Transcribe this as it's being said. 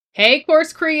Hey,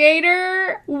 course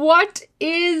creator! What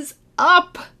is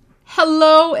up?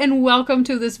 Hello, and welcome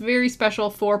to this very special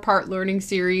 4-part learning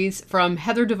series from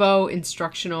Heather DeVoe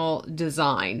Instructional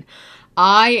Design.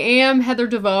 I am Heather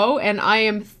DeVoe, and I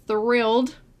am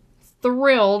thrilled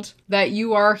that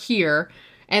you are here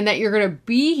and that you're going to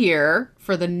be here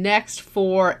for the next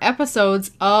 4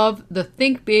 episodes of the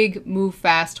Think Big, Move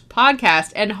Fast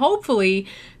podcast, and hopefully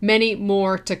many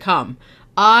more to come.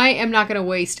 I am not going to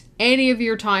waste any of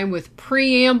your time with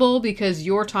preamble because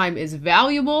your time is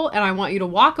valuable, and I want you to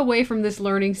walk away from this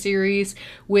learning series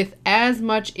with as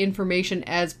much information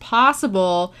as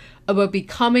possible about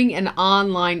becoming an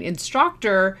online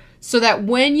instructor so that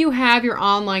when you have your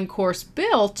online course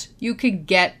built, you can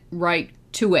get right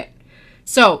to it.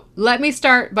 So let me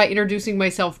start by introducing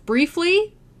myself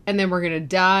briefly, and then we're going to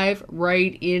dive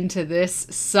right into this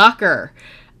sucker.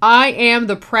 I am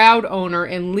the proud owner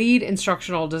and lead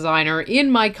instructional designer in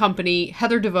my company,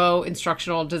 Heather DeVoe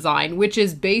Instructional Design, which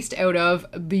is based out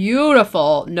of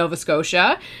beautiful Nova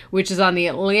Scotia, which is on the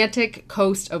Atlantic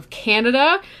coast of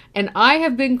Canada. And I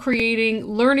have been creating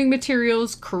learning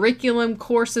materials, curriculum,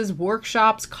 courses,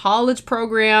 workshops, college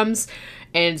programs,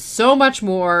 and so much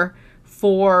more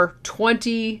for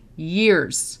 20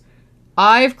 years.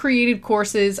 I've created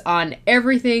courses on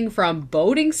everything from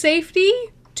boating safety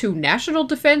to national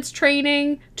defense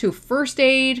training, to first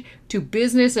aid, to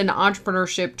business and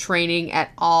entrepreneurship training at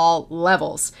all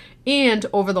levels. And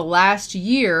over the last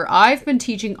year, I've been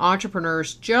teaching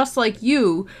entrepreneurs just like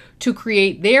you to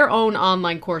create their own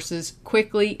online courses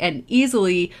quickly and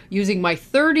easily using my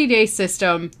 30-day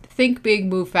system, Think Big,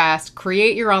 Move Fast,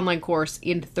 create your online course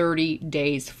in 30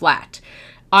 days flat.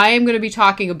 I am going to be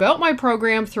talking about my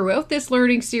program throughout this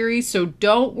learning series, so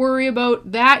don't worry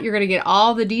about that. You're going to get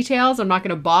all the details. I'm not going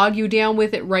to bog you down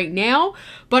with it right now,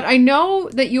 but I know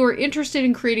that you are interested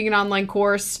in creating an online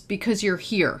course because you're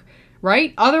here,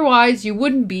 right? Otherwise, you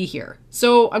wouldn't be here.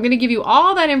 So I'm going to give you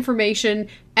all that information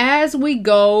as we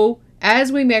go,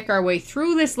 as we make our way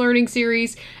through this learning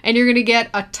series, and you're going to get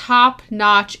a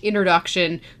top-notch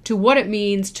introduction to what it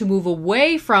means to move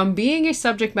away from being a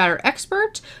subject matter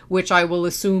expert, which I will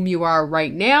assume you are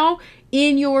right now,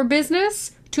 in your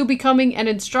business, to becoming an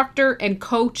instructor and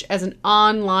coach as an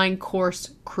online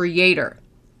course creator,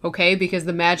 okay? Because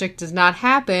the magic does not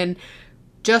happen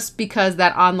just because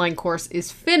that online course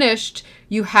is finished.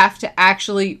 You have to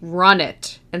actually run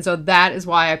it. And so that is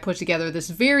why I put together this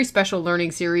very special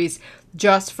learning series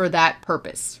just for that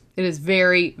purpose. It is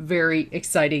very, very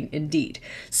exciting indeed.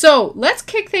 So let's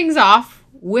kick things off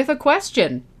with a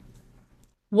question.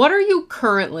 What are you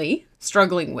currently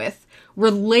struggling with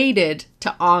related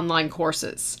to online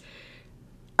courses?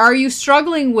 Are you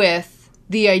struggling with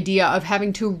the idea of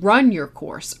having to run your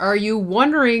course? Are you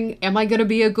wondering, am I going to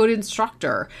be a good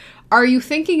instructor? Are you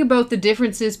thinking about the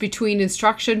differences between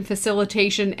instruction,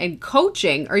 facilitation, and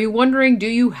coaching? Are you wondering, do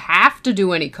you have to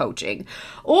do any coaching?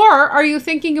 Or are you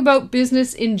thinking about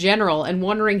business in general and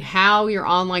wondering how your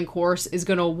online course is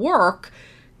going to work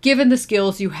given the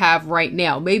skills you have right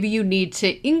now? Maybe you need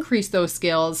to increase those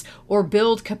skills or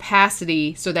build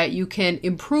capacity so that you can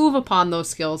improve upon those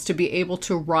skills to be able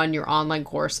to run your online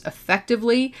course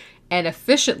effectively and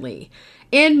efficiently.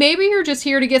 And maybe you're just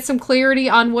here to get some clarity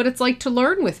on what it's like to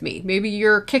learn with me. Maybe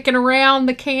you're kicking around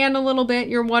the can a little bit.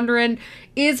 You're wondering,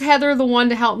 is Heather the one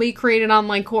to help me create an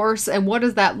online course? And what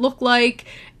does that look like?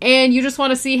 And you just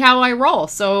want to see how I roll.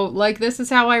 So, this is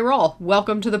how I roll.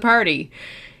 Welcome to the party.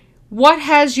 What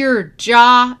has your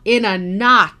jaw in a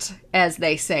knot, as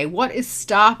they say? What is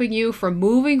stopping you from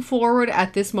moving forward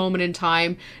at this moment in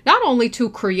time, not only to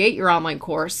create your online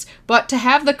course, but to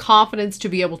have the confidence to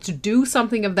be able to do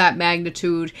something of that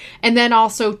magnitude, and then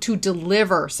also to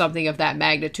deliver something of that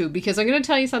magnitude? Because I'm going to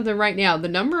tell you something right now. The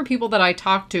number of people that I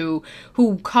talk to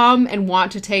who come and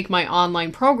want to take my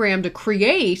online program to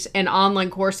create an online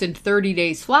course in 30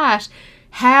 days flat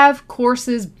have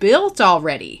courses built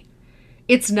already.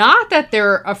 It's not that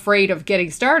they're afraid of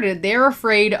getting started. They're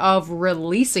afraid of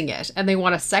releasing it, and they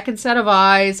want a second set of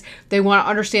eyes. They want to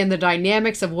understand the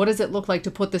dynamics of what does it look like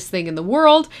to put this thing in the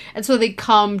world, and so they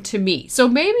come to me. So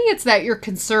maybe it's that you're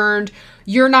concerned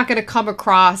you're not going to come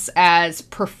across as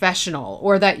professional,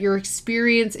 or that your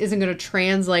experience isn't going to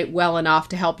translate well enough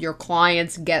to help your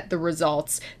clients get the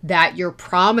results that you're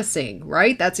promising,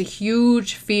 right? That's a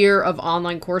huge fear of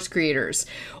online course creators.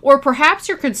 Or perhaps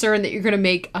you're concerned that you're going to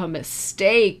make a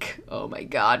mistake. Oh my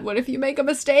God, what if you make a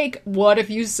mistake? What if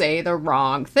you say the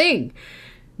wrong thing?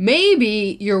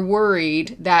 Maybe you're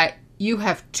worried that you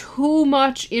have too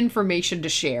much information to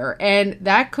share, and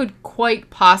that could quite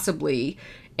possibly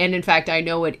And in fact, I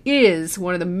know it is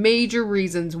one of the major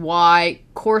reasons why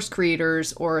course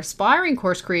creators or aspiring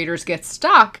course creators get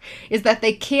stuck, is that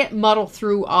they can't muddle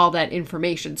through all that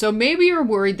information. So maybe you're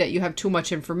worried that you have too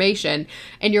much information,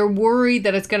 and you're worried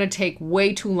that it's going to take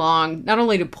way too long, not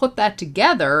only to put that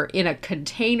together in a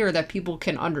container that people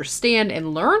can understand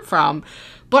and learn from,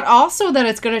 but also that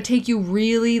it's going to take you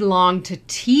really long to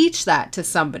teach that to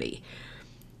somebody.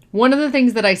 One of the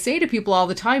things that I say to people all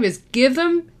the time is give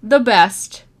them the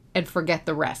best and forget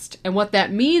the rest. And what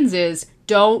that means is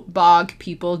don't bog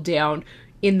people down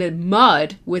in the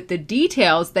mud with the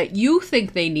details that you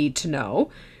think they need to know.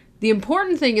 The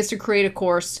important thing is to create a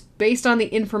course based on the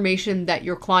information that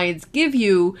your clients give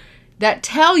you that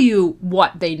tell you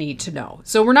what they need to know.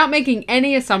 So we're not making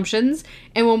any assumptions.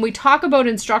 And when we talk about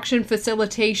instruction,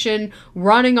 facilitation,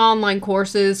 running online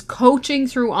courses, coaching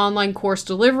through online course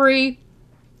delivery,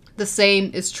 the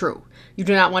same is true. You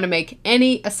do not want to make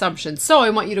any assumptions. So I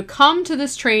want you to come to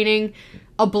this training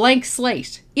a blank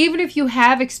slate. Even if you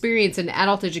have experience in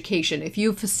adult education, if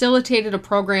you've facilitated a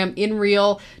program in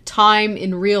real time,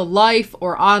 in real life,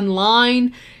 or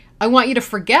online, I want you to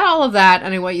forget all of that,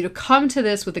 and I want you to come to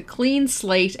this with a clean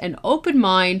slate and open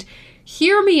mind.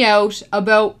 Hear me out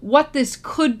about what this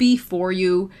could be for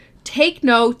you. Take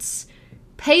notes,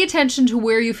 pay attention to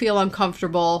where you feel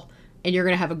uncomfortable, and you're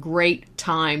going to have a great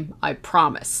time, I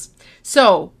promise.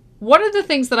 So, one of the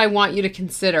things that I want you to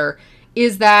consider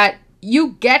is that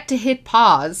you get to hit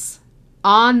pause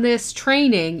on this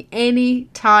training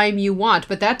anytime you want,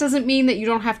 but that doesn't mean that you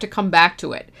don't have to come back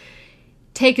to it.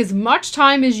 Take as much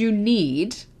time as you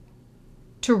need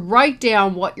to write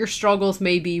down what your struggles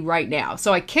may be right now.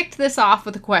 So I kicked this off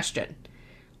with a question.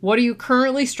 What are you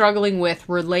currently struggling with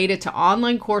related to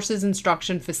online courses,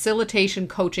 instruction, facilitation,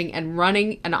 coaching, and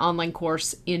running an online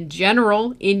course in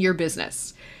general in your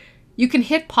business? You can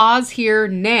hit pause here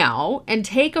now and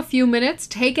take a few minutes,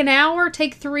 take an hour,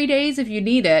 take 3 days if you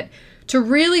need it, to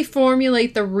really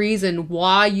formulate the reason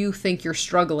why you think you're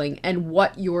struggling and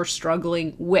what you're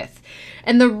struggling with.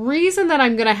 And the reason that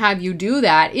I'm going to have you do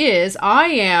that is I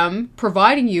am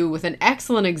providing you with an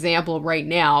excellent example right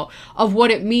now of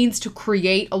what it means to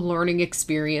create a learning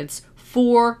experience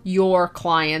for your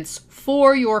clients,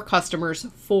 for your customers,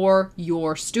 for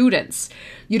your students.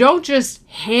 You don't just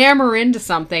hammer into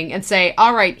something and say,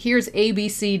 all right, here's A, B,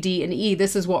 C, D, and E.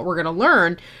 This is what we're going to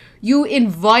learn. You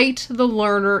invite the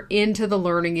learner into the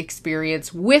learning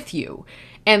experience with you.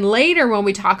 And later, when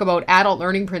we talk about adult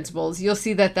learning principles, you'll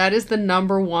see that that is the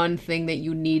number one thing that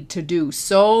you need to do.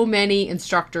 So many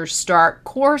instructors start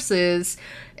courses,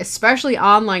 especially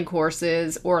online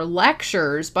courses or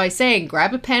lectures, by saying,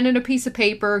 grab a pen and a piece of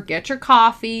paper, get your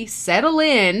coffee, settle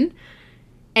in,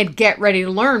 and get ready to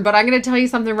learn. But I'm going to tell you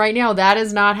something right now. That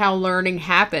is not how learning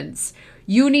happens.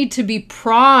 You need to be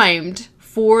primed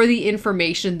for the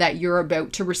information that you're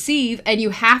about to receive, and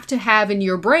you have to have in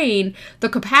your brain the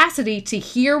capacity to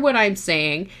hear what I'm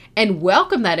saying and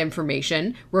welcome that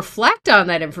information, reflect on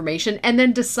that information, and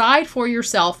then decide for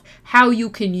yourself how you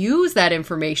can use that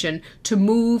information to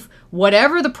move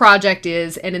whatever the project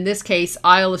is. And in this case,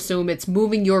 I'll assume it's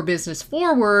moving your business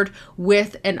forward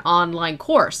with an online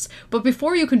course. But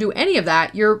before you can do any of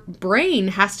that, your brain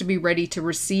has to be ready to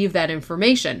receive that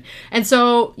information. And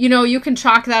so, you can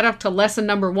chalk that up to lesson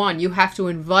number 1. You have to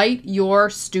invite your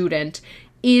student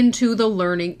into the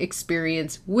learning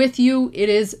experience with you. It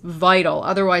is vital.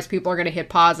 Otherwise, people are going to hit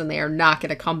pause and they are not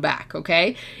going to come back,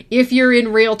 okay? If you're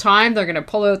in real time, they're going to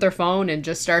pull out their phone and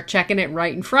just start checking it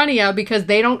right in front of you because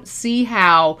they don't see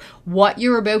how what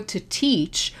you're about to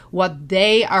teach, what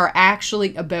they are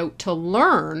actually about to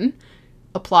learn,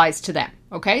 applies to them.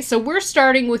 Okay, so we're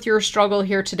starting with your struggle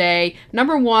here today.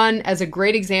 Number 1, as a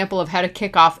great example of how to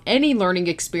kick off any learning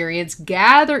experience,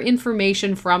 gather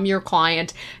information from your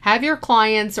client. Have your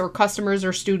clients or customers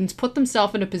or students put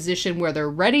themselves in a position where they're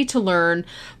ready to learn.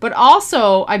 But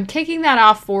also, I'm kicking that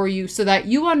off for you so that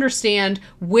you understand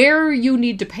where you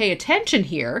need to pay attention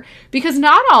here, because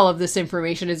not all of this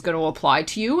information is going to apply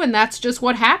to you. And that's just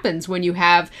what happens when you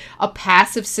have a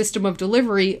passive system of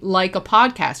delivery like a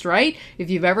podcast, right? If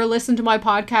you've ever listened to my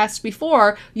podcasts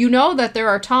before, you know that there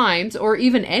are times, or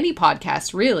even any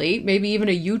podcast really, maybe even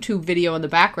a YouTube video in the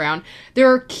background, there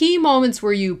are key moments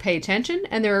where you pay attention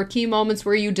and there are key moments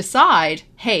where you decide,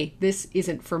 hey, this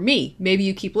isn't for me. Maybe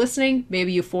you keep listening,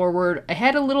 maybe you forward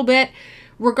ahead a little bit.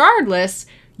 Regardless,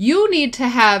 you need to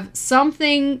have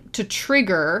something to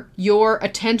trigger your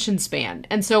attention span.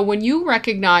 And so when you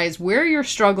recognize where you're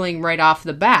struggling right off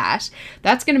the bat,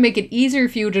 that's going to make it easier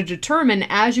for you to determine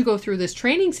as you go through this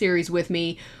training series with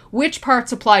me, which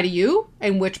parts apply to you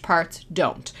and which parts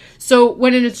don't. So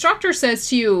when an instructor says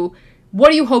to you, what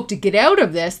do you hope to get out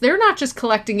of this? They're not just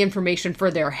collecting information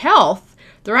for their health.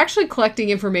 They're actually collecting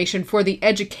information for the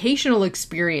educational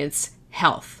experience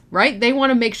health, right? They want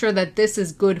to make sure that this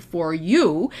is good for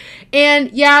you. And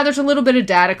yeah, there's a little bit of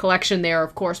data collection there,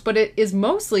 of course, but it is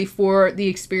mostly for the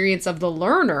experience of the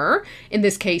learner, in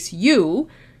this case, you,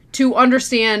 to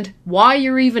understand why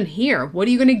you're even here. What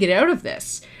are you going to get out of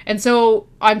this? And so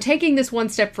I'm taking this one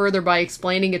step further by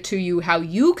explaining it to you how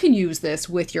you can use this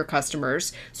with your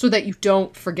customers so that you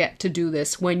don't forget to do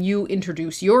this when you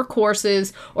introduce your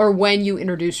courses or when you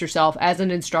introduce yourself as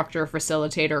an instructor,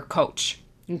 facilitator, coach.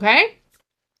 Okay?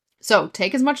 So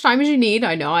take as much time as you need.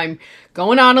 I know I'm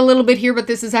going on a little bit here, but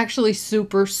this is actually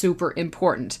super, super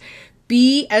important.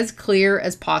 Be as clear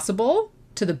as possible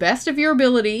to the best of your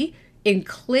ability in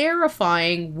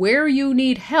clarifying where you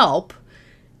need help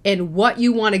and what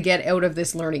you want to get out of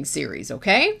this learning series,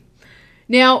 okay?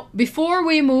 Now, before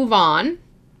we move on,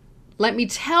 let me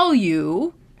tell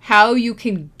you how you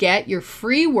can get your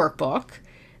free workbook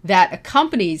that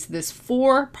accompanies this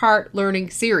 4-part learning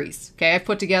series. Okay, I've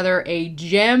put together a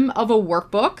gem of a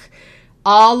workbook.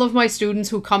 All of my students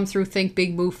who come through Think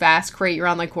Big, Move Fast, Create Your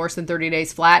Online Course in 30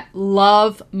 Days Flat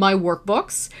love my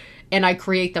workbooks, and I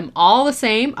create them all the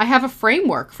same. I have a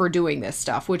framework for doing this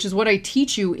stuff, which is what I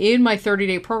teach you in my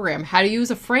 30-day program, how to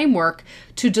use a framework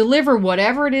to deliver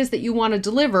whatever it is that you want to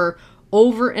deliver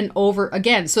over and over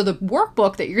again. So the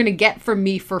workbook that you're going to get from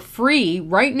me for free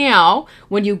right now,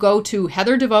 when you go to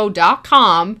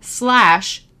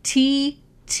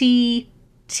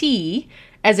heatherdeveau.com/TTT,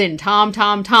 as in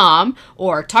Tom,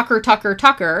 or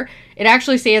Tucker, it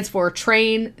actually stands for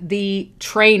Train the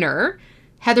Trainer.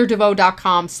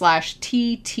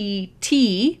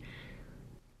 heatherdeveau.com/TTT.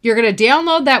 You're going to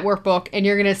download that workbook and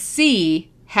you're going to see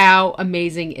how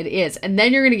amazing it is. And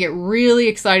then you're going to get really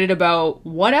excited about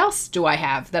what else do I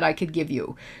have that I could give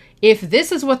you. If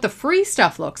this is what the free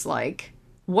stuff looks like,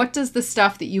 what does the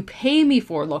stuff that you pay me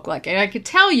for look like? And I could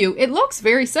tell you it looks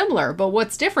very similar, but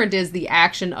what's different is the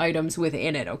action items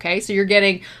within it, okay? So you're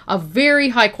getting a very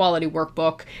high quality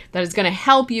workbook that is going to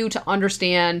help you to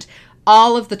understand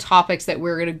all of the topics that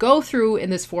we're going to go through in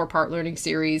this 4-part learning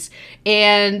series.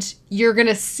 And you're going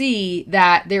to see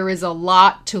that there is a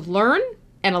lot to learn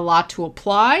and a lot to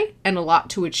apply and a lot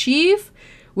to achieve,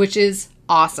 which is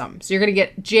awesome. So you're going to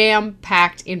get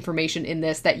jam-packed information in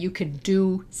this that you can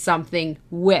do something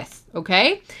with,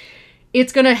 okay?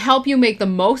 It's going to help you make the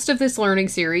most of this learning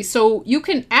series. So you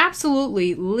can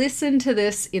absolutely listen to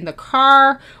this in the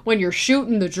car when you're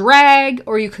shooting the drag,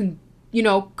 or you can,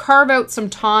 carve out some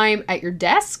time at your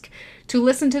desk to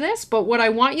listen to this. But what I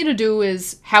want you to do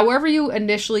is, however you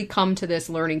initially come to this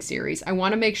learning series, I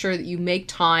want to make sure that you make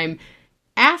time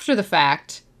after the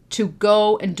fact to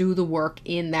go and do the work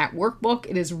in that workbook.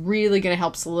 It is really going to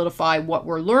help solidify what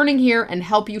we're learning here and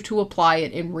help you to apply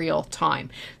it in real time.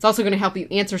 It's also going to help you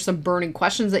answer some burning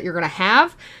questions that you're going to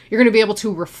have. You're going to be able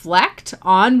to reflect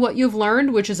on what you've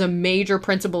learned, which is a major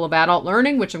principle of adult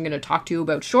learning, which I'm going to talk to you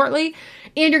about shortly.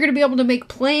 And you're going to be able to make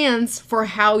plans for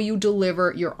how you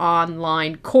deliver your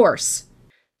online course.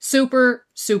 Super,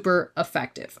 super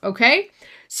effective, okay?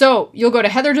 So you'll go to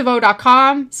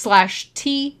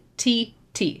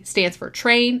heatherdeveau.com/TTT, stands for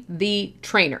Train the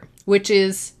Trainer, which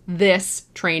is this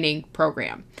training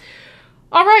program.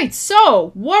 All right,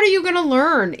 so what are you going to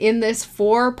learn in this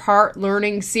 4-part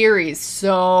learning series?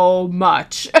 So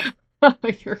much.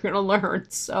 You're going to learn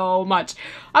so much.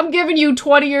 I'm giving you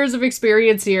 20 years of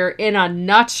experience here in a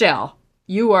nutshell.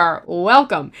 You are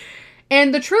welcome.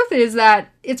 And the truth is that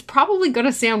it's probably going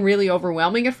to sound really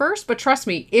overwhelming at first, but trust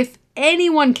me, if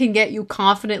anyone can get you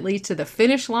confidently to the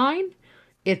finish line,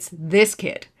 it's this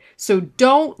kid. So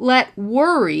don't let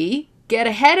worry get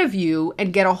ahead of you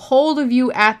and get a hold of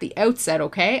you at the outset,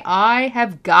 okay? I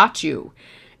have got you,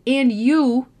 and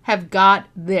you have got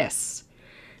this.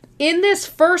 In this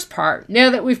first part, now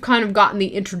that we've kind of gotten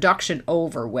the introduction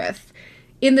over with,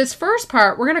 in this first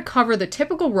part, we're going to cover the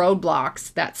typical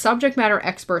roadblocks that subject matter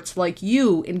experts like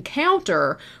you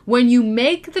encounter when you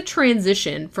make the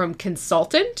transition from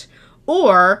consultant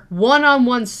or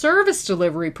one-on-one service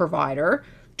delivery provider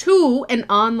to an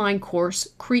online course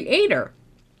creator.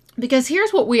 Because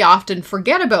here's what we often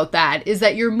forget about that, is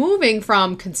that you're moving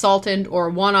from consultant or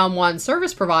one-on-one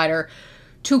service provider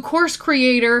to course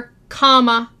creator,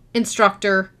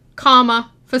 instructor,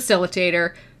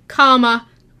 facilitator,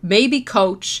 maybe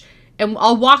coach, and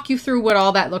I'll walk you through what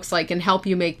all that looks like and help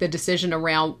you make the decision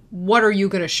around what are you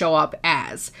going to show up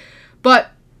as. But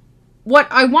what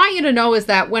I want you to know is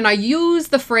that when I use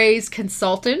the phrase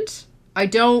consultant, I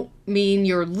don't mean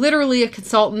you're literally a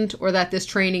consultant or that this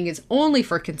training is only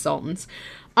for consultants.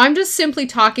 I'm just simply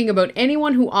talking about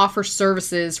anyone who offers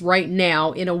services right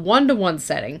now in a one-to-one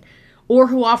setting, or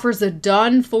who offers a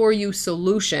done-for-you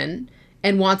solution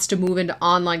and wants to move into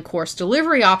online course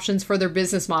delivery options for their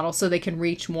business model so they can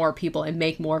reach more people and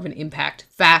make more of an impact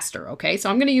faster, okay? So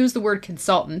I'm going to use the word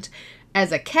consultant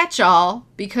as a catch-all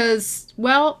because,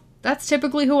 well, that's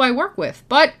typically who I work with,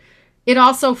 but it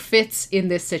also fits in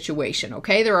this situation,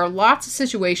 okay? There are lots of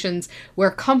situations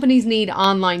where companies need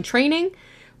online training,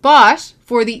 but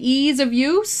for the ease of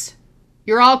use,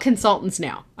 you're all consultants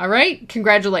now, all right?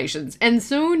 Congratulations. And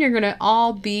soon you're going to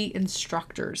all be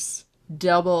instructors.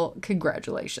 Double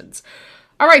congratulations.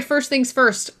 All right, first things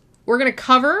first, we're going to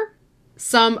cover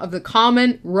some of the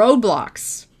common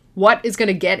roadblocks. What is going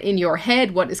to get in your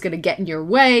head? What is going to get in your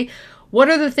way? What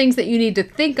are the things that you need to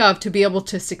think of to be able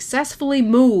to successfully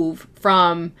move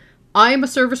from I am a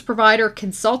service provider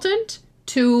consultant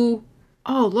to,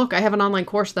 oh, look, I have an online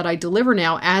course that I deliver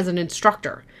now as an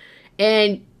instructor.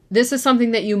 And this is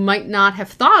something that you might not have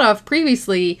thought of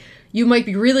previously. You might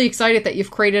be really excited that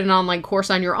you've created an online course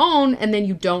on your own and then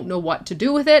you don't know what to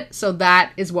do with it. So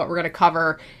that is what we're going to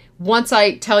cover. Once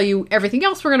I tell you everything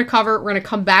else we're going to cover, we're going to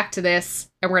come back to this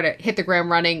and we're going to hit the ground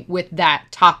running with that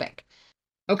topic.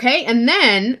 Okay, and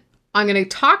then I'm going to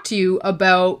talk to you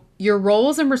about your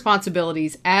roles and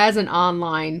responsibilities as an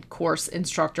online course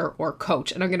instructor or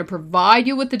coach. And I'm going to provide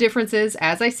you with the differences,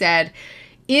 as I said,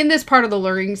 in this part of the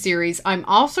learning series. I'm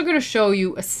also going to show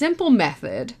you a simple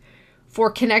method for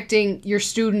connecting your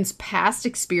students' past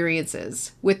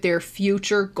experiences with their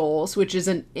future goals, which is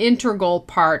an integral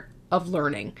part of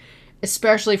learning,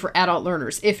 especially for adult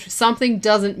learners. If something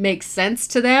doesn't make sense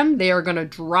to them, they are going to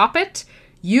drop it.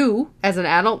 You, as an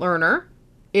adult learner,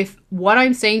 if what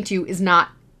I'm saying to you is not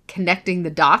connecting the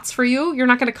dots for you, you're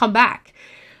not going to come back.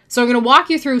 So I'm going to walk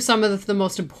you through some of the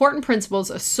most important principles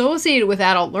associated with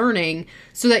adult learning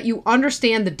so that you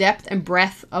understand the depth and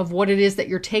breadth of what it is that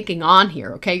you're taking on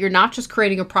here, okay? You're not just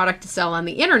creating a product to sell on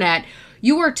the internet.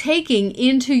 You are taking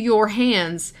into your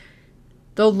hands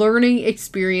the learning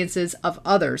experiences of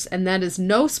others, and that is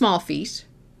no small feat.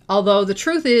 Although the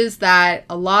truth is that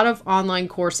a lot of online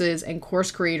courses and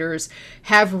course creators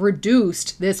have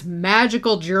reduced this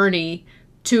magical journey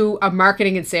to a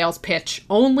marketing and sales pitch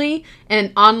only,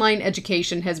 and online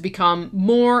education has become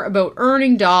more about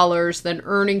earning dollars than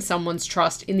earning someone's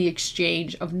trust in the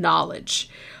exchange of knowledge.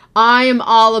 I am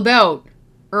all about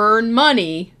earn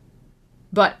money,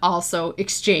 but also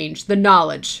exchange the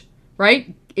knowledge,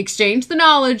 right? Exchange the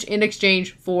knowledge in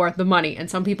exchange for the money. And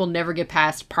some people never get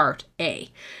past part A.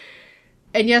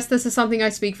 And yes, this is something I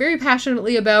speak very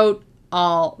passionately about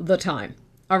all the time.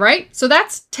 All right, so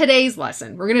that's today's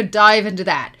lesson. We're going to dive into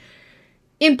that.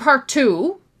 In part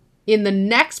 2, in the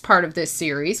next part of this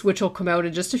series, which will come out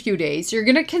in just a few days, you're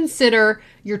going to consider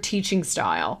your teaching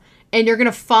style. And you're going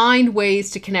to find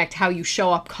ways to connect how you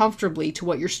show up comfortably to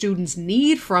what your students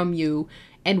need from you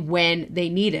and when they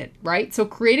need it, right? So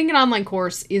creating an online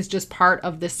course is just part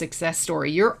of the success story.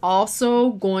 You're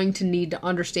also going to need to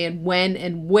understand when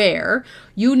and where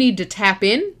you need to tap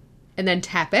in and then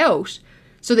tap out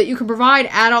so that you can provide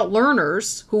adult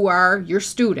learners, who are your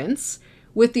students,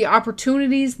 with the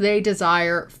opportunities they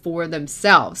desire for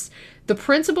themselves. The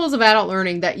principles of adult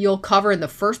learning that you'll cover in the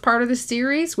first part of this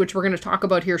series, which we're going to talk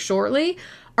about here shortly,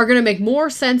 are going to make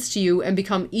more sense to you and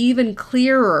become even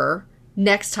clearer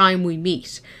next time we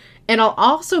meet. And I'll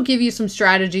also give you some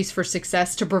strategies for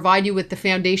success to provide you with the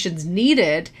foundations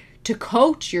needed to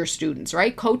coach your students,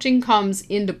 right? Coaching comes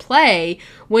into play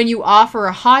when you offer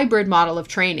a hybrid model of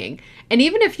training. And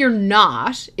even if you're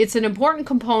not, it's an important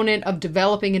component of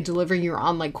developing and delivering your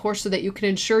online course so that you can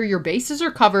ensure your bases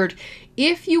are covered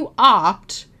if you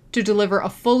opt to deliver a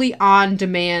fully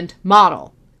on-demand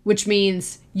model, which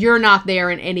means you're not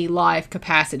there in any live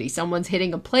capacity. Someone's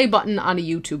hitting a play button on a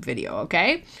YouTube video,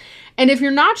 okay? And if you're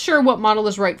not sure what model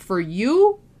is right for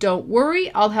you, don't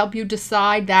worry, I'll help you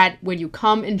decide that when you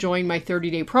come and join my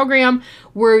 30-day program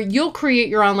where you'll create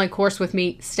your online course with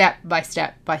me step by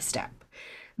step by step.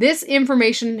 This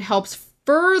information helps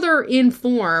further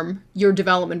inform your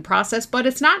development process, but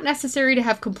it's not necessary to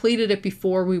have completed it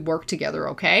before we work together,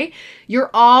 okay? You're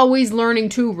always learning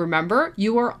too, remember?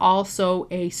 You are also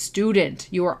a student.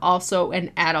 You are also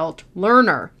an adult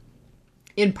learner.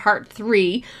 In part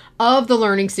 3 of the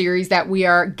learning series that we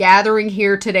are gathering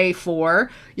here today for,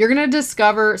 you're going to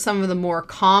discover some of the more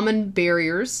common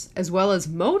barriers as well as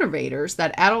motivators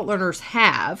that adult learners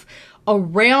have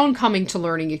around coming to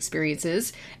learning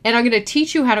experiences. And I'm going to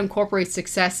teach you how to incorporate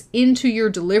success into your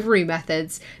delivery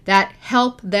methods that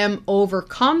help them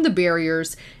overcome the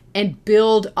barriers and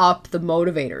build up the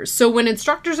motivators. So when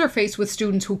instructors are faced with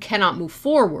students who cannot move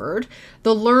forward,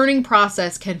 the learning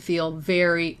process can feel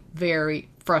very, very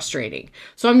frustrating.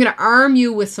 So I'm going to arm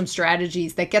you with some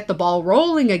strategies that get the ball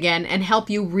rolling again and help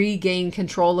you regain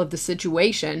control of the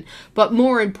situation, but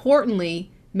more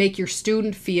importantly, make your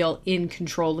student feel in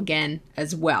control again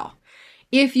as well.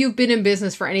 If you've been in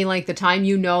business for any length of time,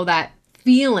 you know that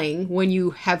feeling when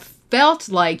you have felt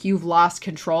like you've lost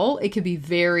control, it can be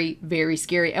very, very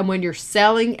scary. And when you're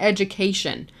selling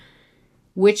education,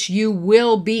 which you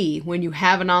will be when you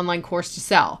have an online course to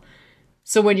sell.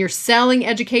 So when you're selling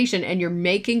education and you're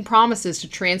making promises to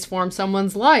transform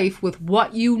someone's life with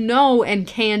what you know and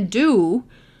can do,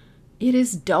 it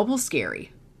is double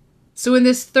scary. So in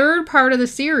this third part of the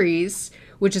series,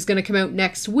 which is going to come out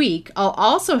next week, I'll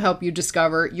also help you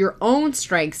discover your own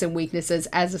strengths and weaknesses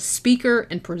as a speaker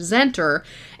and presenter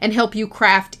and help you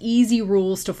craft easy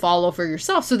rules to follow for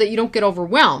yourself so that you don't get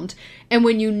overwhelmed. And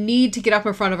when you need to get up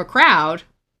in front of a crowd,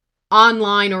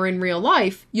 online or in real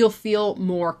life, you'll feel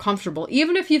more comfortable.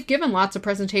 Even if you've given lots of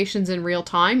presentations in real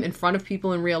time in front of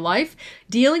people in real life,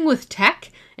 dealing with tech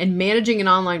and managing an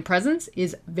online presence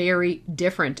is very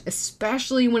different,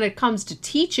 especially when it comes to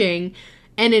teaching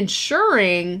and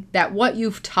ensuring that what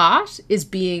you've taught is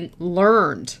being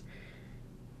learned.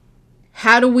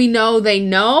 How do we know they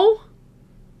know?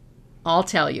 I'll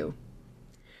tell you.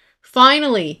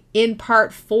 Finally, in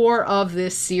part 4 of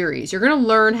this series, you're going to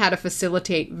learn how to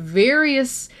facilitate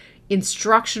various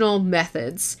instructional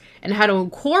methods and how to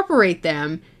incorporate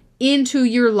them into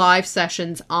your live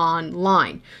sessions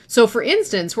online. So for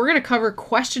instance, we're going to cover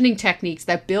questioning techniques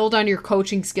that build on your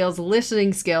coaching skills,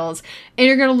 listening skills, and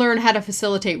you're going to learn how to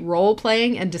facilitate role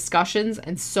playing and discussions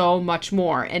and so much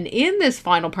more. And in this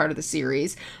final part of the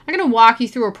series, I'm going to walk you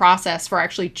through a process for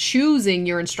actually choosing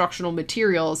your instructional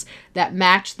materials that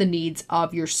match the needs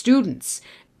of your students.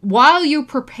 While you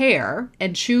prepare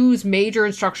and choose major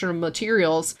instructional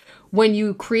materials when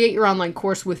you create your online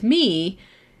course with me,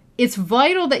 it's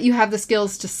vital that you have the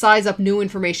skills to size up new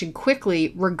information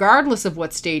quickly, regardless of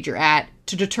what stage you're at,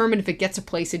 to determine if it gets a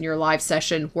place in your live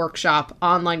session, workshop,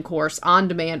 online course,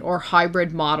 on-demand, or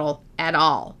hybrid model at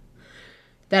all.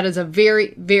 That is a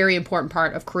very, very important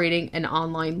part of creating an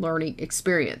online learning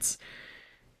experience.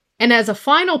 And as a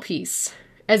final piece,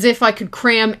 as if I could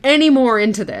cram any more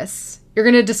into this, you're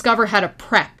going to discover how to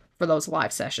prep for those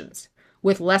live sessions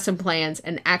with lesson plans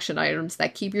and action items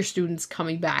that keep your students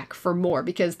coming back for more,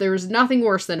 because there's nothing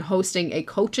worse than hosting a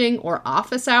coaching or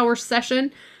office hours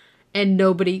session and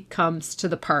nobody comes to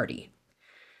the party.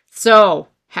 So,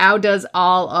 how does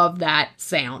all of that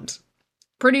sound?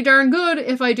 Pretty darn good,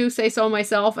 if I do say so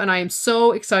myself, and I am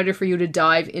so excited for you to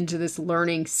dive into this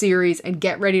learning series and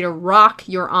get ready to rock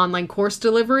your online course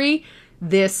delivery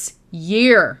this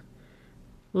year.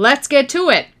 Let's get to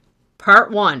it. Part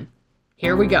 1.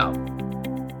 Here we go.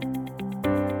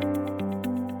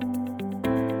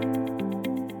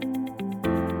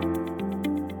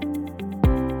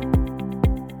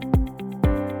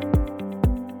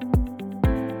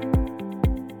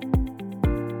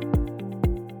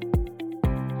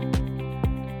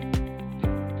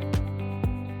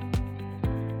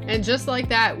 And just like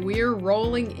that, we're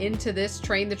rolling into this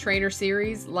Train the Trainer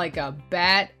series like a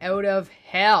bat out of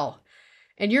hell.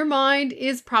 And your mind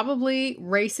is probably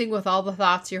racing with all the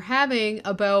thoughts you're having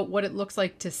about what it looks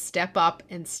like to step up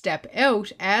and step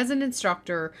out as an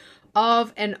instructor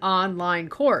of an online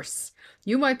course.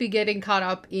 You might be getting caught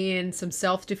up in some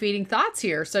self-defeating thoughts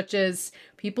here, such as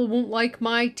people won't like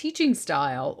my teaching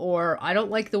style, or I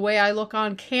don't like the way I look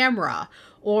on camera,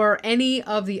 or any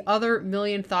of the other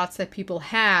million thoughts that people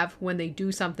have when they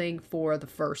do something for the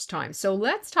first time. So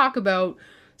let's talk about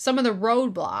some of the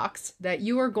roadblocks that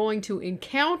you are going to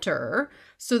encounter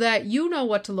so that you know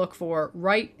what to look for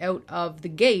right out of the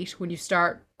gate when you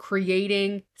start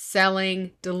creating, selling,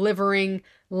 delivering,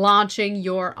 launching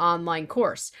your online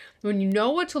course. When you know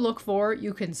what to look for,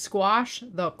 you can squash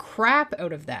the crap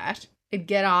out of that and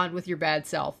get on with your bad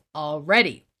self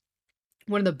already.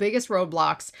 One of the biggest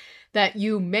roadblocks that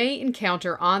you may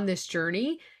encounter on this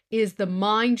journey is the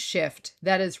mind shift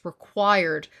that is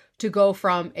required to go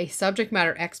from a subject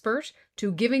matter expert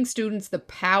to giving students the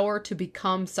power to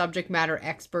become subject matter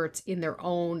experts in their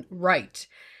own right.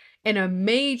 And a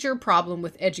major problem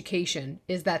with education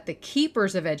is that the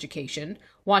keepers of education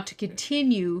want to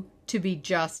continue to be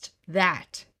just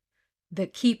that, the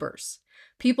keepers.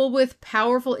 People with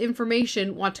powerful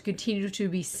information want to continue to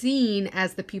be seen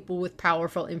as the people with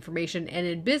powerful information. And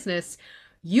in business,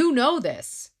 you know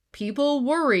this. People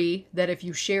worry that if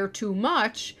you share too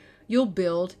much, you'll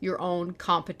build your own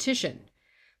competition.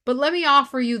 But let me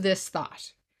offer you this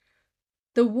thought.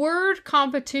 The word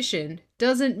competition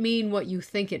doesn't mean what you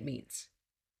think it means.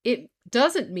 It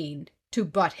doesn't mean to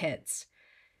butt heads.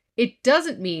 It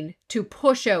doesn't mean to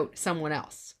push out someone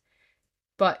else.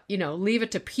 But, leave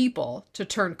it to people to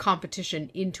turn competition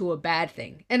into a bad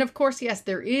thing. And of course, yes,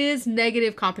 there is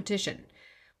negative competition,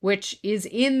 which is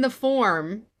in the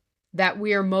form that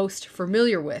we are most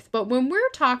familiar with. But when we're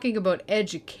talking about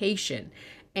education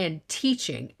and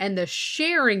teaching and the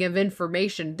sharing of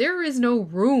information, there is no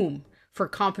room for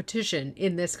competition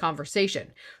in this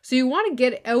conversation. So you want to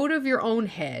get out of your own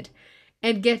head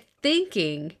and get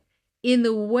thinking in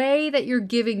the way that you're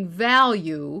giving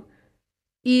value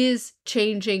is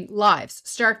changing lives.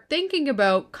 Start thinking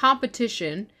about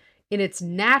competition in its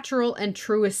natural and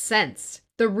truest sense,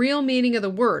 the real meaning of the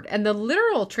word, and the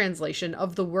literal translation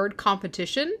of the word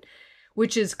competition,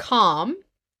 which is com,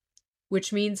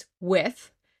 which means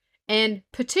with, and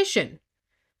petition,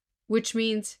 which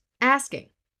means asking.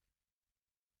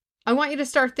 I want you to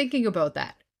start thinking about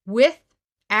that. With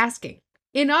asking.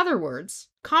 In other words,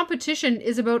 competition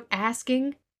is about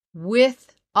asking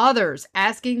with others,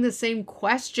 asking the same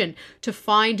question to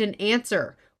find an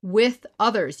answer with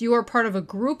others. You are part of a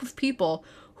group of people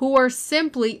who are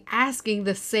simply asking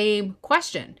the same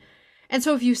question. And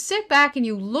so if you sit back and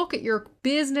you look at your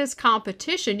business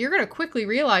competition, you're going to quickly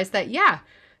realize that,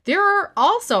 they're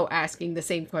also asking the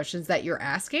same questions that you're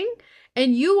asking.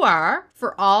 And you are,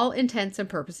 for all intents and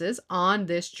purposes, on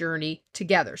this journey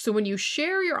together. So when you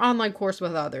share your online course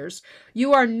with others,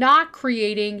 you are not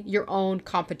creating your own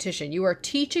competition. You are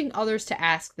teaching others to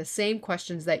ask the same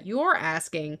questions that you're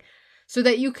asking so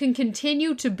that you can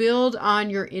continue to build on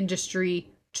your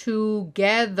industry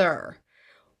together.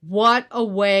 What a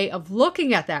way of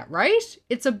looking at that, right?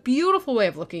 It's a beautiful way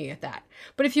of looking at that.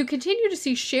 But if you continue to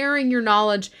see sharing your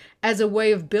knowledge as a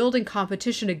way of building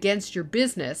competition against your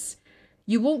business,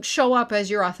 you won't show up as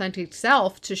your authentic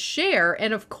self to share.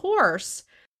 And of course,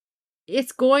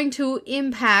 it's going to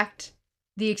impact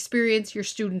the experience your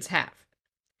students have.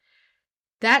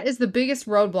 That is the biggest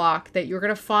roadblock that you're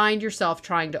going to find yourself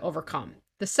trying to overcome.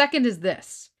 The second is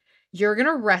this. You're going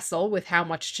to wrestle with how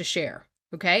much to share.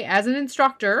 Okay? As an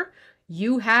instructor,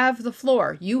 you have the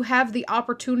floor. You have the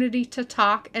opportunity to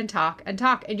talk and talk and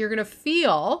talk. And you're going to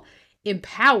feel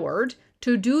empowered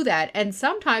to do that. And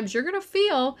sometimes you're going to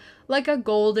feel like a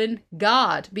golden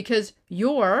god because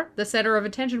you're the center of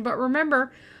attention. But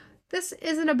remember, this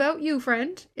isn't about you,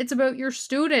 friend. It's about your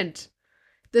student.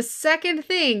 The second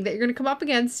thing that you're going to come up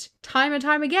against time and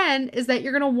time again is that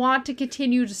you're going to want to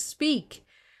continue to speak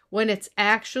when it's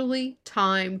actually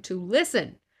time to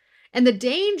listen. And the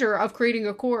danger of creating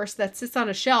a course that sits on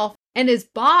a shelf and is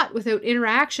bought without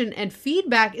interaction and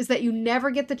feedback is that you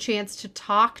never get the chance to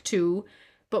talk to,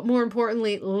 but more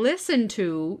importantly, listen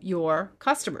to your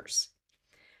customers.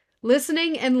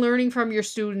 Listening and learning from your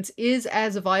students is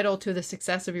as vital to the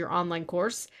success of your online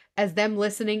course as them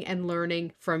listening and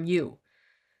learning from you.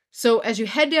 So as you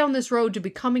head down this road to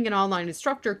becoming an online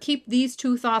instructor, keep these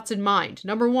two thoughts in mind.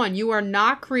 Number one, you are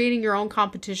not creating your own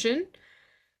competition,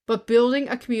 but building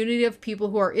a community of people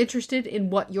who are interested in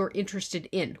what you're interested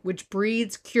in, which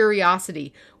breeds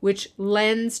curiosity, which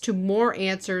lends to more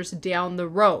answers down the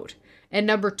road. And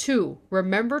number two,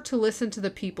 remember to listen to the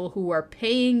people who are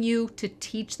paying you to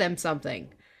teach them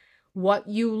something. What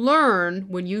you learn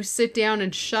when you sit down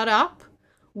and shut up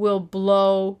will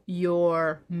blow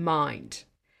your mind.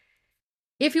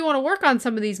 If you want to work on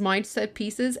some of these mindset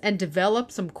pieces and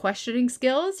develop some questioning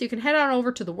skills, you can head on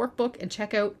over to the workbook and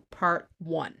check out part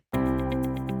 1.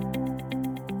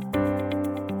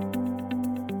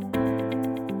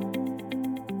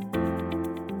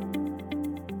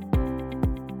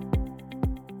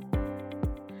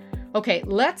 Okay,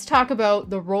 let's talk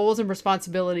about the roles and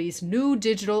responsibilities new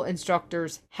digital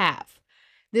instructors have.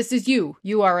 This is you.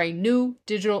 You are a new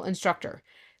digital instructor.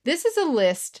 This is a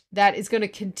list that is going to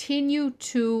continue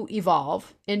to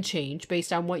evolve and change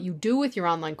based on what you do with your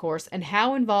online course and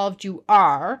how involved you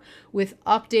are with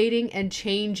updating and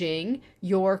changing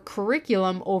your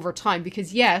curriculum over time.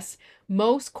 Because yes,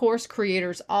 most course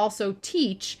creators also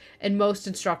teach and most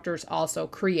instructors also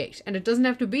create. And it doesn't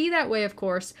have to be that way, of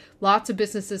course. Lots of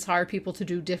businesses hire people to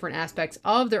do different aspects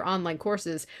of their online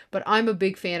courses, but I'm a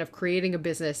big fan of creating a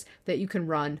business that you can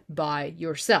run by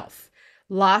yourself.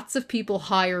 Lots of people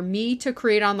hire me to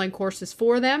create online courses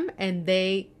for them, and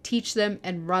they teach them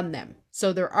and run them.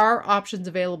 So there are options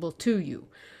available to you.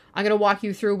 I'm going to walk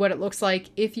you through what it looks like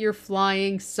if you're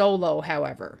flying solo,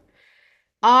 however.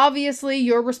 Obviously,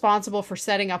 you're responsible for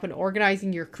setting up and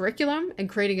organizing your curriculum and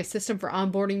creating a system for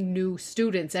onboarding new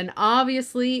students. And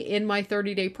obviously, in my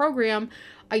 30-day program,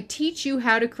 I teach you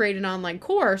how to create an online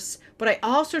course, but I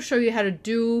also show you how to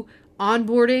do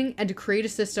onboarding, and to create a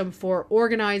system for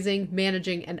organizing,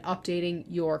 managing, and updating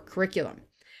your curriculum.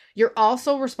 You're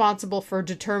also responsible for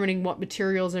determining what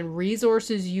materials and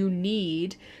resources you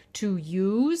need to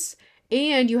use,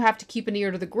 and you have to keep an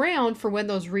ear to the ground for when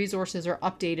those resources are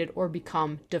updated or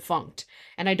become defunct.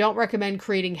 And I don't recommend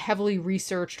creating heavily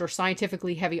researched or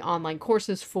scientifically heavy online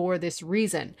courses for this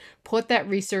reason. Put that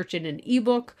research in an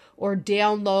ebook or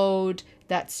download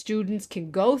that students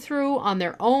can go through on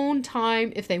their own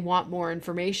time if they want more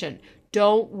information.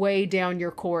 Don't weigh down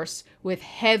your course with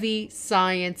heavy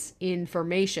science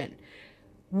information.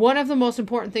 One of the most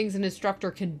important things an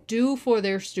instructor can do for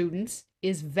their students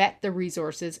is vet the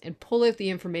resources and pull out the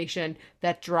information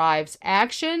that drives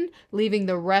action, leaving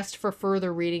the rest for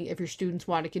further reading if your students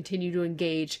want to continue to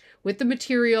engage with the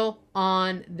material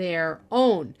on their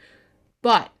own.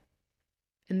 But,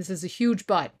 and this is a huge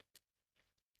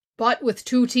but with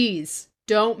 2 T's,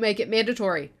 don't make it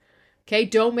mandatory. Okay,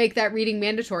 don't make that reading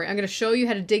mandatory. I'm going to show you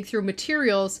how to dig through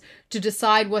materials to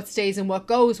decide what stays and what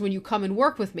goes when you come and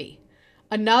work with me.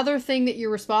 Another thing that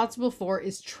you're responsible for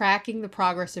is tracking the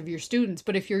progress of your students.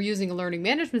 But if you're using a learning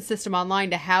management system online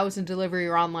to house and deliver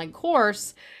your online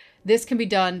course, this can be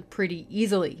done pretty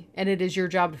easily. And it is your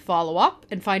job to follow up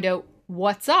and find out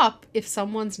what's up if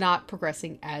someone's not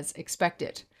progressing as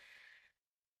expected.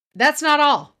 That's not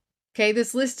all. Okay,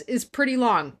 this list is pretty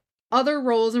long. Other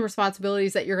roles and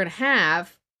responsibilities that you're going to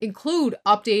have include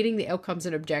updating the outcomes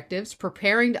and objectives,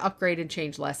 preparing to upgrade and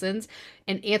change lessons,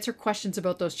 and answer questions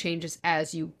about those changes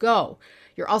as you go.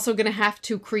 You're also going to have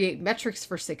to create metrics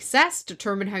for success,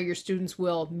 determine how your students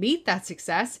will meet that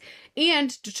success,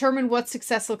 and determine what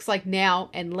success looks like now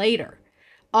and later.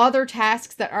 Other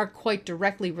tasks that aren't quite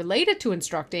directly related to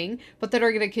instructing, but that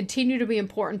are going to continue to be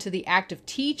important to the act of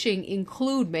teaching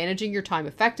include managing your time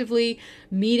effectively,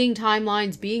 meeting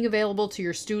timelines, being available to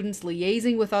your students,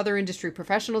 liaising with other industry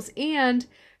professionals, and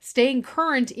staying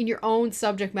current in your own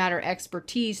subject matter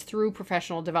expertise through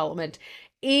professional development,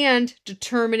 and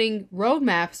determining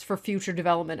roadmaps for future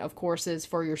development of courses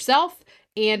for yourself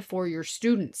and for your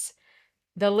students.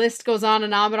 The list goes on,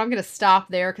 but I'm going to stop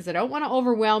there because I don't want to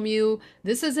overwhelm you.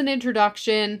 This is an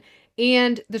introduction.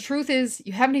 And the truth is,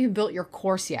 you haven't even built your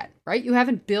course yet, right? You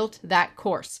haven't built that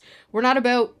course. We're not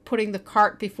about putting the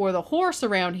cart before the horse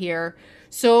around here.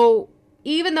 So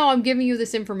even though I'm giving you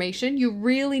this information, you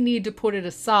really need to put it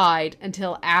aside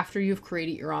until after you've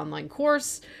created your online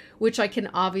course, which I can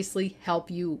obviously help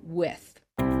you with.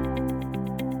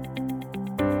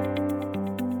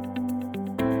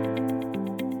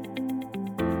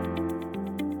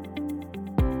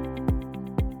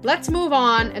 Let's move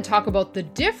on and talk about the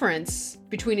difference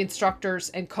between instructors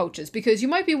and coaches, because you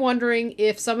might be wondering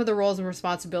if some of the roles and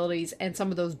responsibilities and some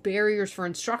of those barriers for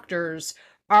instructors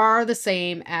are the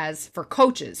same as for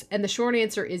coaches. And the short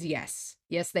answer is yes.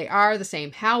 Yes, they are the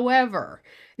same. However,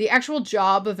 the actual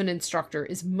job of an instructor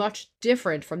is much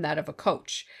different from that of a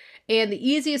coach. And the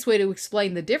easiest way to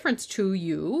explain the difference to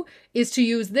you is to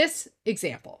use this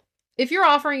example. If you're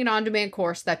offering an on-demand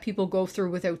course that people go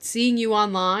through without seeing you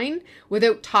online,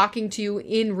 without talking to you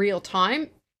in real time,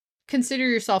 consider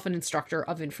yourself an instructor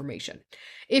of information.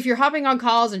 If you're hopping on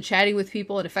calls and chatting with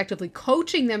people and effectively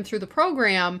coaching them through the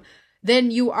program,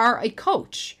 then you are a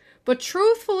coach. But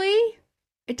truthfully,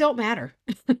 it don't matter.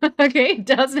 Okay, it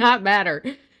does not matter.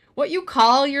 What you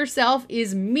call yourself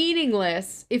is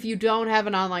meaningless if you don't have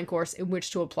an online course in which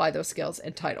to apply those skills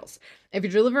and titles. If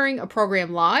you're delivering a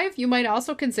program live, you might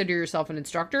also consider yourself an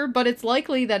instructor, but it's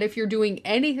likely that if you're doing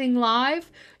anything live,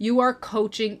 you are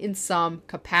coaching in some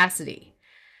capacity.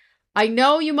 I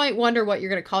know you might wonder what you're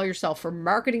going to call yourself for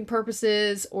marketing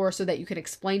purposes or so that you can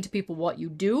explain to people what you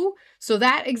do. So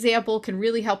that example can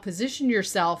really help position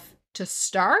yourself to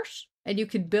start, and you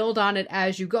can build on it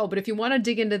as you go. But if you want to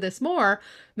dig into this more,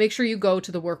 make sure you go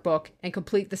to the workbook and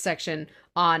complete the section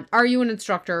on are you an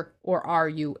instructor or are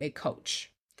you a coach?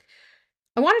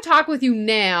 I want to talk with you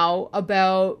now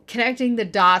about connecting the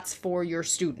dots for your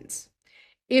students.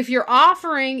 If you're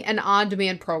offering an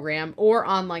on-demand program or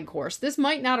online course, this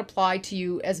might not apply to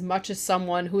you as much as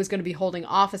someone who is going to be holding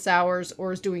office hours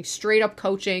or is doing straight up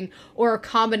coaching or a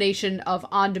combination of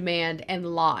on-demand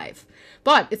and live.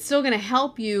 But it's still going to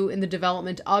help you in the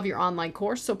development of your online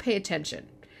course, so pay attention.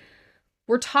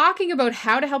 We're talking about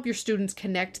how to help your students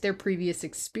connect their previous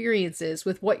experiences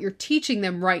with what you're teaching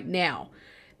them right now.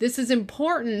 This is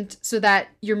important so that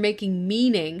you're making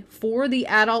meaning for the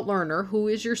adult learner who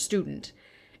is your student,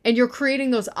 and you're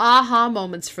creating those aha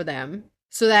moments for them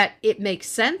so that it makes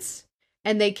sense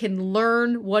and they can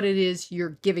learn what it is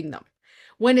you're giving them.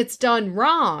 When it's done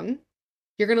wrong,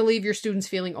 you're going to leave your students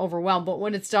feeling overwhelmed, but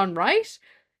when it's done right,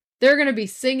 they're going to be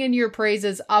singing your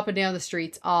praises up and down the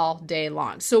streets all day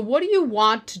long. So what do you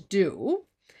want to do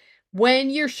when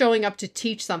you're showing up to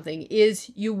teach something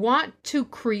is you want to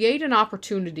create an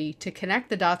opportunity to connect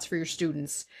the dots for your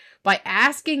students by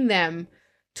asking them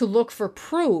to look for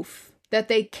proof that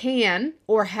they can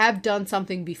or have done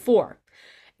something before.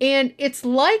 And it's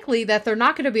likely that they're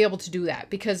not going to be able to do that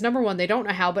because number one, they don't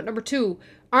know how, but number two,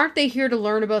 aren't they here to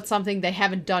learn about something they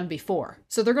haven't done before?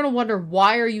 So they're going to wonder,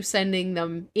 why are you sending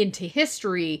them into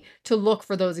history to look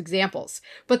for those examples?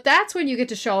 But that's when you get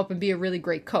to show up and be a really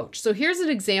great coach. So here's an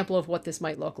example of what this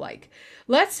might look like.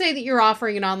 Let's say that you're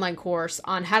offering an online course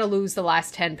on how to lose the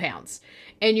last 10 pounds,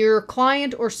 and your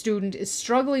client or student is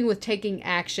struggling with taking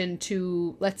action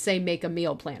to, let's say, make a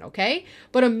meal plan, okay?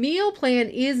 But a meal plan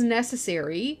is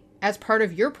necessary as part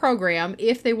of your program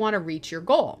if they want to reach your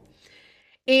goal.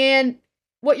 And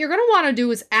what you're going to want to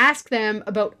do is ask them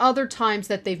about other times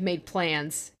that they've made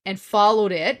plans and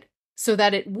followed it so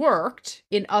that it worked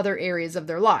in other areas of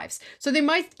their lives. So they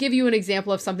might give you an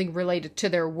example of something related to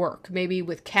their work, maybe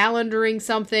with calendaring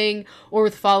something or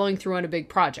with following through on a big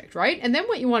project, right? And then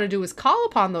what you want to do is call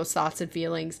upon those thoughts and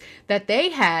feelings that they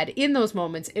had in those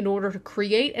moments in order to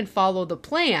create and follow the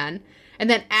plan, and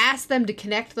then ask them to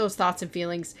connect those thoughts and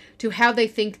feelings to how they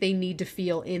think they need to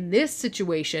feel in this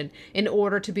situation in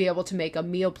order to be able to make a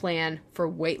meal plan for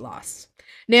weight loss.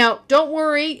 Now, don't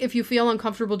worry if you feel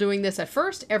uncomfortable doing this at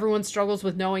first. Everyone struggles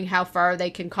with knowing how far they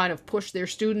can kind of push their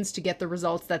students to get the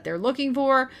results that they're looking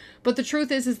for. But the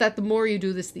truth is that the more you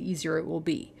do this, the easier it will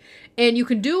be. And you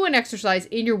can do an exercise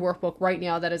in your workbook right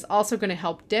now that is also going to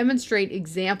help demonstrate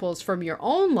examples from your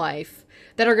own life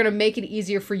that are going to make it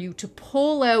easier for you to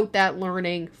pull out that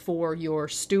learning for your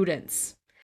students.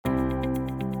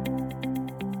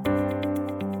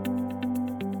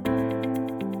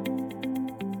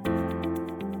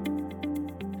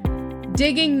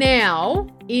 Digging now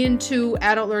into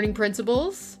adult learning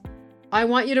principles, I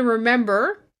want you to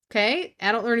remember, okay,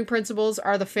 adult learning principles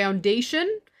are the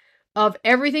foundation of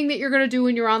everything that you're going to do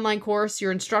in your online course.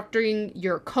 Your instructing,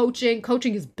 your coaching.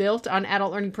 Coaching is built on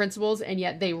adult learning principles, and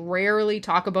yet they rarely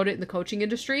talk about it in the coaching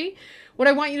industry. What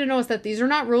I want you to know is that these are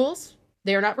not rules.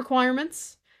 They are not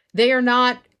requirements. They are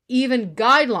not even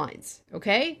guidelines,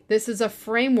 okay? This is a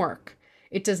framework.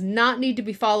 It does not need to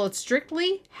be followed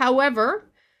strictly. However,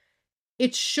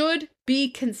 it should be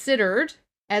considered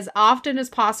as often as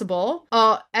possible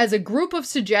as a group of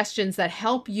suggestions that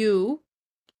help you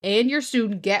and your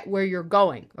student get where you're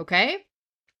going, okay?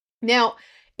 Now,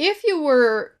 if you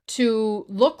were to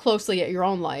look closely at your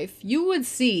own life, you would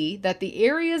see that the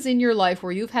areas in your life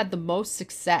where you've had the most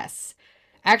success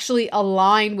actually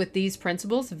align with these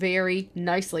principles very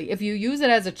nicely. If you use it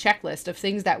as a checklist of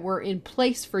things that were in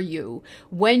place for you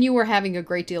when you were having a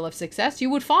great deal of success, you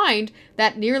would find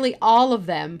that nearly all of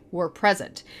them were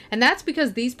present. And that's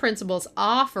because these principles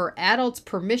offer adults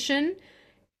permission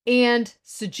and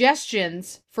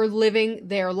suggestions for living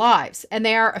their lives. And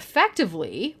they are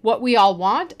effectively what we all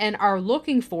want and are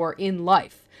looking for in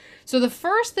life. So the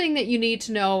first thing that you need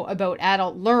to know about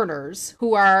adult learners,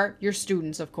 who are your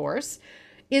students, of course,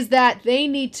 is that they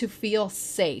need to feel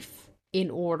safe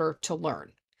in order to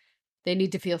learn. They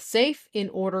need to feel safe in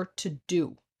order to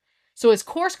do. So as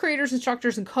course creators,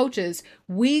 instructors, and coaches,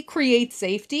 we create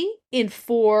safety in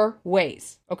 4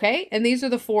 ways, okay? And these are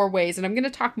the 4 ways, and I'm going to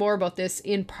talk more about this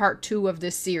in part 2 of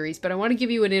this series, but I want to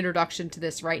give you an introduction to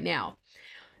this right now.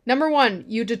 Number 1,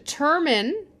 you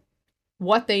determine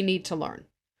what they need to learn.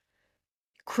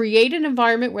 Create an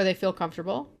environment where they feel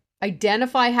comfortable.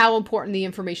 Identify how important the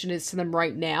information is to them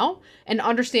right now, and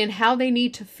understand how they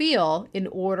need to feel in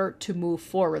order to move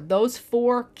forward. Those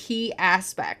 4 key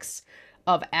aspects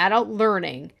of adult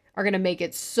learning are going to make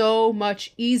it so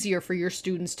much easier for your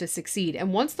students to succeed.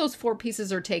 And once those 4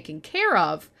 pieces are taken care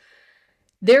of,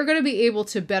 they're going to be able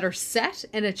to better set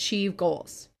and achieve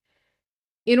goals.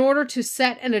 In order to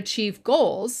set and achieve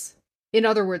goals, in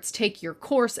other words, take your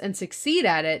course and succeed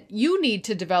at it, you need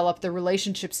to develop the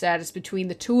relationship status between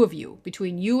the two of you,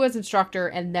 between you as instructor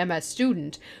and them as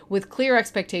student, with clear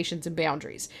expectations and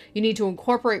boundaries. You need to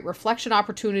incorporate reflection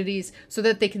opportunities so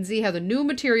that they can see how the new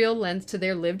material lends to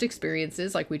their lived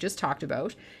experiences, like we just talked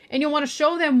about. And you'll want to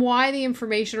show them why the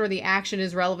information or the action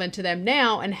is relevant to them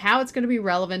now and how it's going to be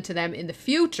relevant to them in the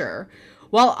future,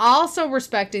 while also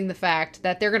respecting the fact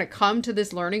that they're going to come to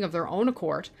this learning of their own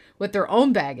accord with their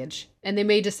own baggage, and they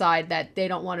may decide that they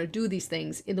don't want to do these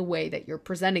things in the way that you're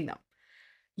presenting them.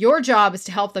 Your job is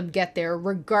to help them get there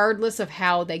regardless of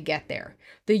how they get there.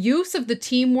 The use of the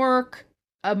teamwork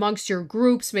amongst your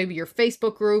groups, maybe your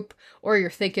Facebook group or your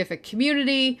Thinkific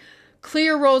community,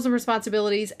 clear roles and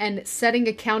responsibilities, and setting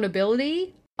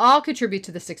accountability all contribute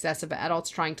to the success of adults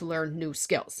trying to learn new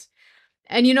skills.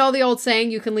 And you know the old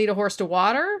saying, you can lead a horse to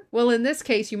water? Well, in this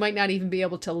case, you might not even be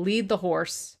able to lead the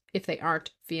horse if they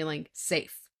aren't feeling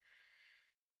safe.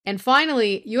 And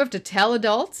finally, you have to tell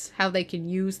adults how they can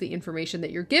use the information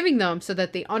that you're giving them so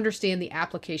that they understand the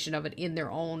application of it in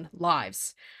their own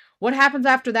lives. What happens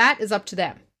after that is up to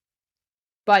them.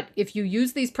 But if you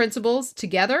use these principles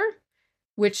together,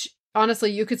 which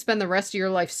honestly, you could spend the rest of your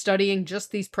life studying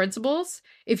just these principles.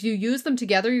 If you use them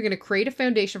together, you're going to create a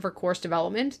foundation for course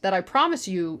development that I promise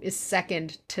you is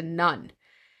second to none.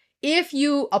 If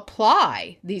you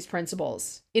apply these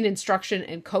principles in instruction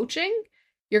and coaching,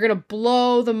 you're going to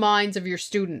blow the minds of your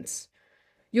students.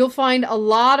 You'll find a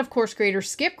lot of course creators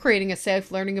skip creating a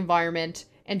safe learning environment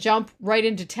and jump right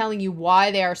into telling you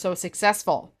why they are so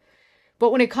successful.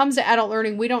 But when it comes to adult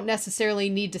learning, we don't necessarily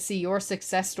need to see your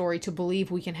success story to believe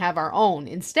we can have our own.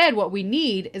 Instead, what we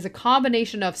need is a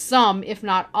combination of some, if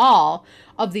not all,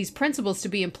 of these principles to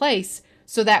be in place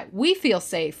so that we feel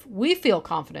safe, we feel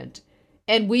confident,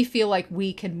 and we feel like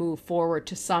we can move forward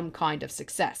to some kind of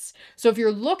success. So if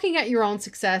you're looking at your own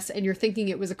success and you're thinking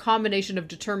it was a combination of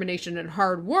determination and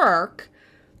hard work,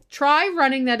 try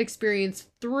running that experience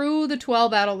through the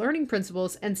 12 adult learning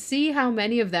principles and see how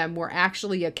many of them were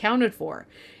actually accounted for.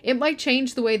 It might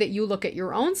change the way that you look at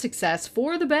your own success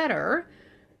for the better,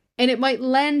 and it might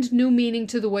lend new meaning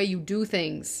to the way you do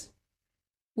things,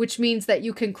 which means that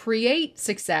you can create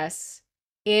success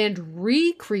and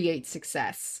recreate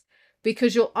success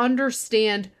because you'll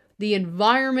understand the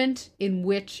environment in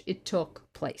which it took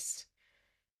place.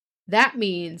 That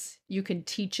means you can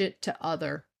teach it to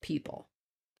other people.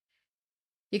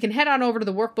 You can head on over to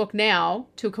the workbook now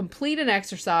to complete an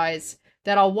exercise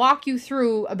that I'll walk you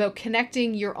through about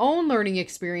connecting your own learning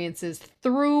experiences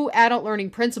through adult learning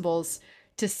principles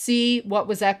to see what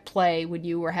was at play when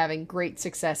you were having great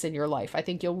success in your life. I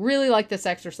think you'll really like this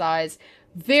exercise.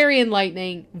 Very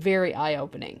enlightening, very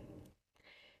eye-opening.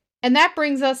 And that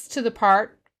brings us to the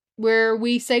part where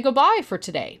we say goodbye for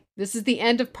today. This is the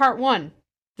end of part 1.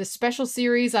 The special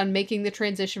series on making the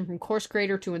transition from course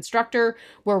creator to instructor.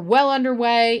 We're well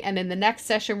underway, and in the next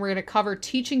session, we're going to cover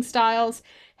teaching styles,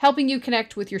 helping you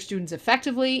connect with your students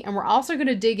effectively, and we're also going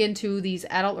to dig into these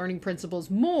adult learning principles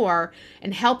more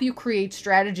and help you create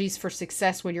strategies for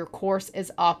success when your course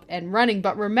is up and running.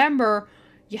 But remember,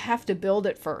 you have to build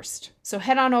it first. So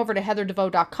head on over to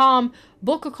heatherdevoe.com,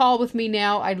 book a call with me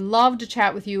now. I'd love to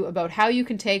chat with you about how you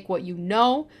can take what you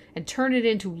know and turn it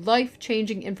into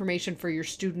life-changing information for your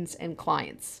students and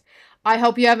clients. I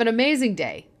hope you have an amazing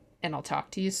day, and I'll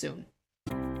talk to you soon.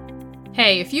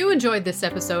 Hey, if you enjoyed this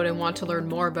episode and want to learn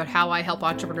more about how I help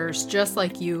entrepreneurs just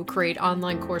like you create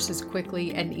online courses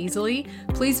quickly and easily,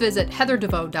 please visit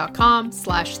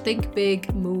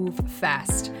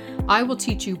heatherdevoe.com/thinkbigmovefast. I will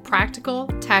teach you practical,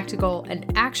 tactical,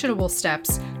 and actionable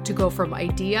steps to go from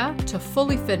idea to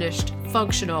fully finished,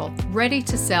 functional, ready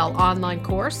to sell online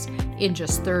course in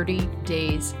just 30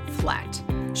 days flat.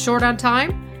 Short on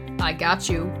time? I got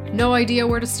you. No idea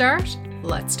where to start?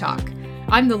 Let's talk.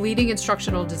 I'm the leading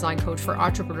instructional design coach for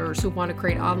entrepreneurs who want to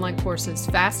create online courses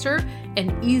faster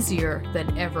and easier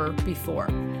than ever before.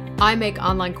 I make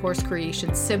online course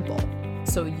creation simple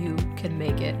so you can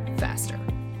make it faster.